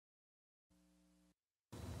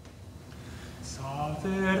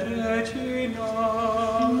Mater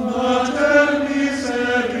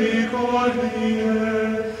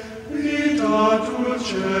misericordiae, vita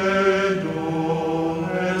dulcedum,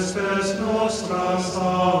 estes nostra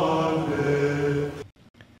salve.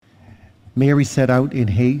 Mary set out in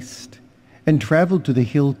haste and traveled to the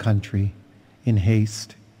hill country in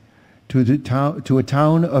haste, to a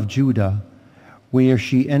town of Judah, where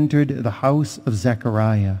she entered the house of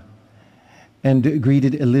Zechariah and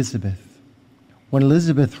greeted Elizabeth. When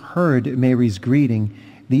Elizabeth heard Mary's greeting,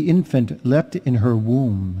 the infant leapt in her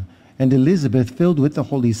womb, and Elizabeth, filled with the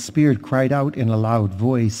Holy Spirit, cried out in a loud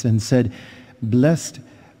voice and said,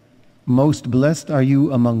 Most blessed are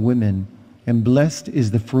you among women, and blessed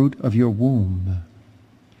is the fruit of your womb.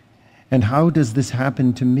 And how does this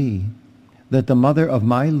happen to me, that the mother of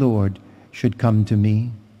my Lord should come to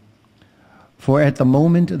me? For at the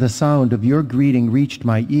moment the sound of your greeting reached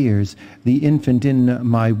my ears, the infant in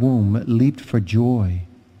my womb leaped for joy.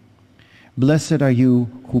 Blessed are you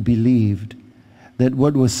who believed that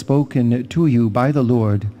what was spoken to you by the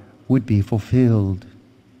Lord would be fulfilled.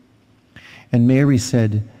 And Mary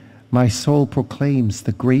said, My soul proclaims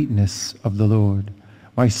the greatness of the Lord.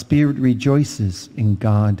 My spirit rejoices in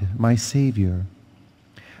God, my Savior.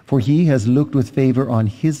 For he has looked with favor on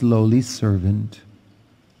his lowly servant.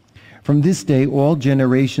 From this day all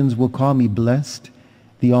generations will call me blessed.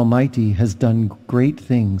 The Almighty has done great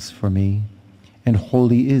things for me, and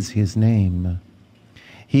holy is his name.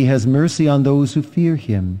 He has mercy on those who fear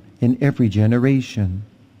him in every generation.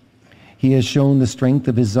 He has shown the strength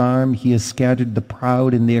of his arm. He has scattered the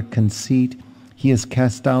proud in their conceit. He has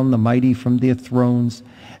cast down the mighty from their thrones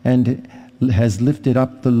and has lifted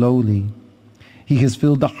up the lowly. He has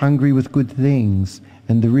filled the hungry with good things,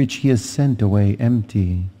 and the rich he has sent away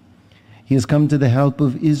empty. He has come to the help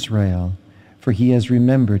of Israel, for he has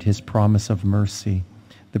remembered his promise of mercy,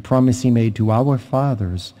 the promise he made to our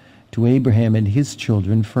fathers, to Abraham and his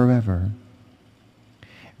children forever.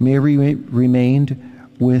 Mary remained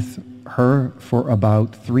with her for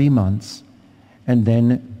about 3 months and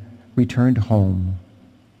then returned home.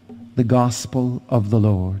 The Gospel of the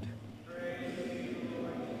Lord.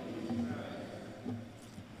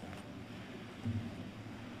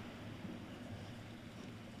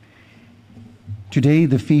 Today,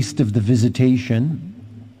 the Feast of the Visitation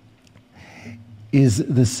is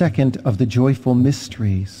the second of the joyful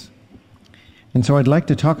mysteries. And so I'd like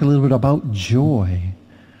to talk a little bit about joy.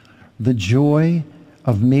 The joy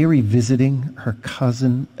of Mary visiting her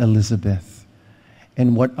cousin Elizabeth,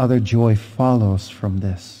 and what other joy follows from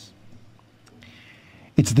this.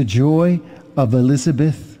 It's the joy of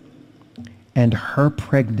Elizabeth and her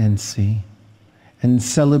pregnancy, and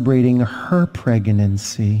celebrating her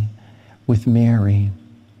pregnancy with Mary.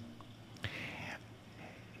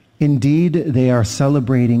 Indeed, they are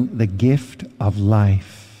celebrating the gift of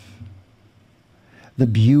life, the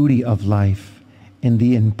beauty of life, and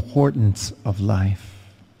the importance of life.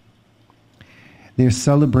 They're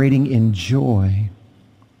celebrating in joy.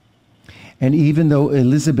 And even though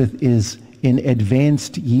Elizabeth is in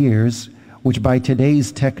advanced years, which by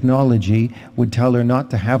today's technology would tell her not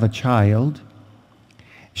to have a child,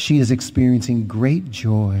 she is experiencing great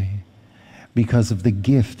joy because of the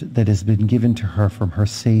gift that has been given to her from her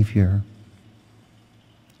Savior.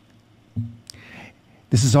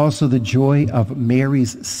 This is also the joy of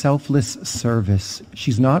Mary's selfless service.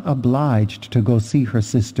 She's not obliged to go see her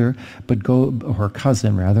sister, or her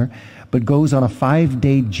cousin rather, but goes on a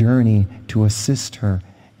 5-day journey to assist her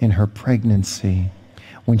in her pregnancy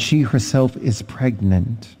when she herself is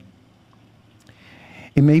pregnant.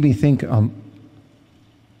 It made me think,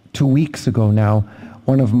 2 weeks ago now,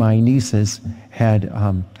 one of my nieces had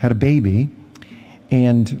a baby,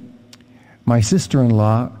 and my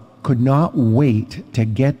sister-in-law could not wait to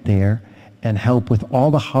get there and help with all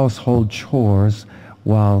the household chores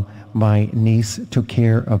while my niece took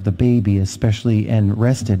care of the baby, especially, and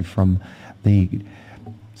rested from the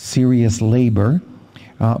serious labor.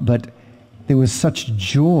 But there was such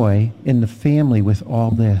joy in the family with all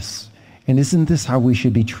this. And isn't this how we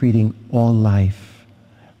should be treating all life?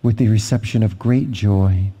 With the reception of great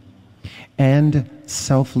joy and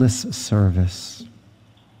selfless service.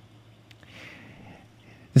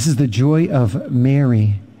 This is the joy of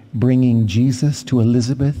Mary bringing Jesus to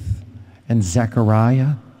Elizabeth and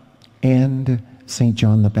Zechariah and St.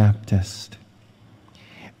 John the Baptist.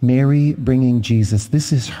 Mary bringing Jesus,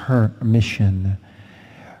 this is her mission.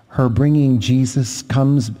 Her bringing Jesus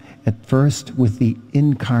comes at first with the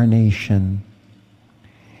incarnation.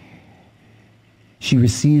 She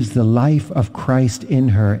receives the life of Christ in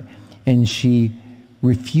her, and she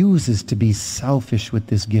refuses to be selfish with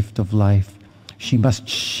this gift of life. She must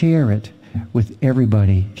share it with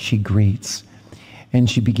everybody she greets. And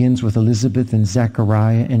she begins with Elizabeth and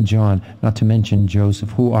Zechariah and John, not to mention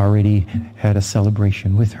Joseph, who already had a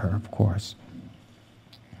celebration with her, of course.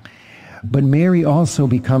 But Mary also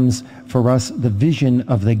becomes for us the vision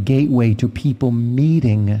of the gateway to people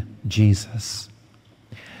meeting Jesus.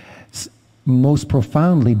 Most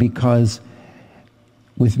profoundly, because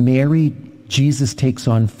with Mary, Jesus takes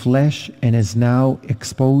on flesh and is now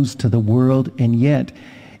exposed to the world, and yet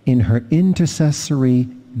in her intercessory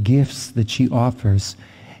gifts that she offers,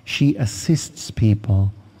 she assists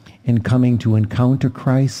people in coming to encounter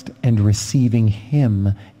Christ and receiving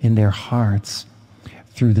him in their hearts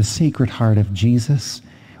through the Sacred Heart of Jesus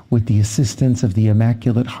with the assistance of the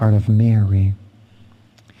Immaculate Heart of Mary.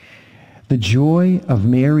 The joy of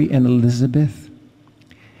Mary and Elizabeth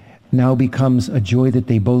now becomes a joy that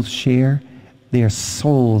they both share. Their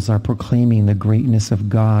souls are proclaiming the greatness of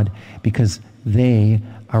God because they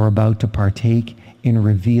are about to partake in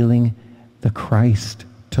revealing the Christ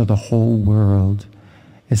to the whole world,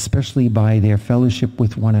 especially by their fellowship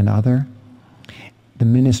with one another, the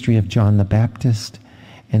ministry of John the Baptist,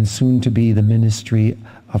 and soon to be the ministry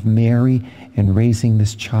of Mary in raising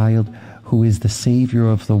this child who is the Savior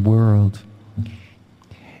of the world.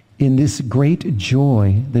 In this great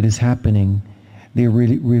joy that is happening, they're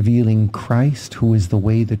revealing Christ, who is the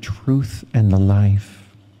way, the truth, and the life.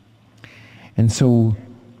 And so,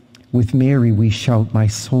 with Mary, we shout, "My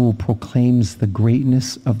soul proclaims the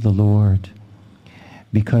greatness of the Lord,"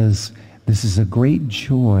 because this is a great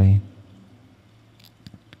joy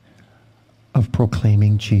of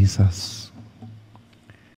proclaiming Jesus.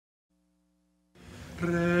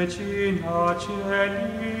 Regina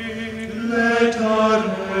Celi, letare,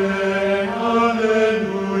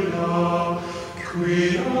 alleluia,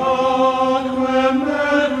 qui aquam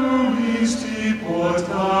merum isti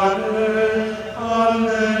portare,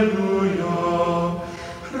 alleluia,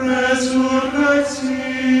 resurrexit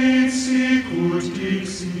sicut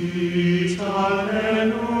dixit,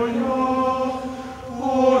 alleluia.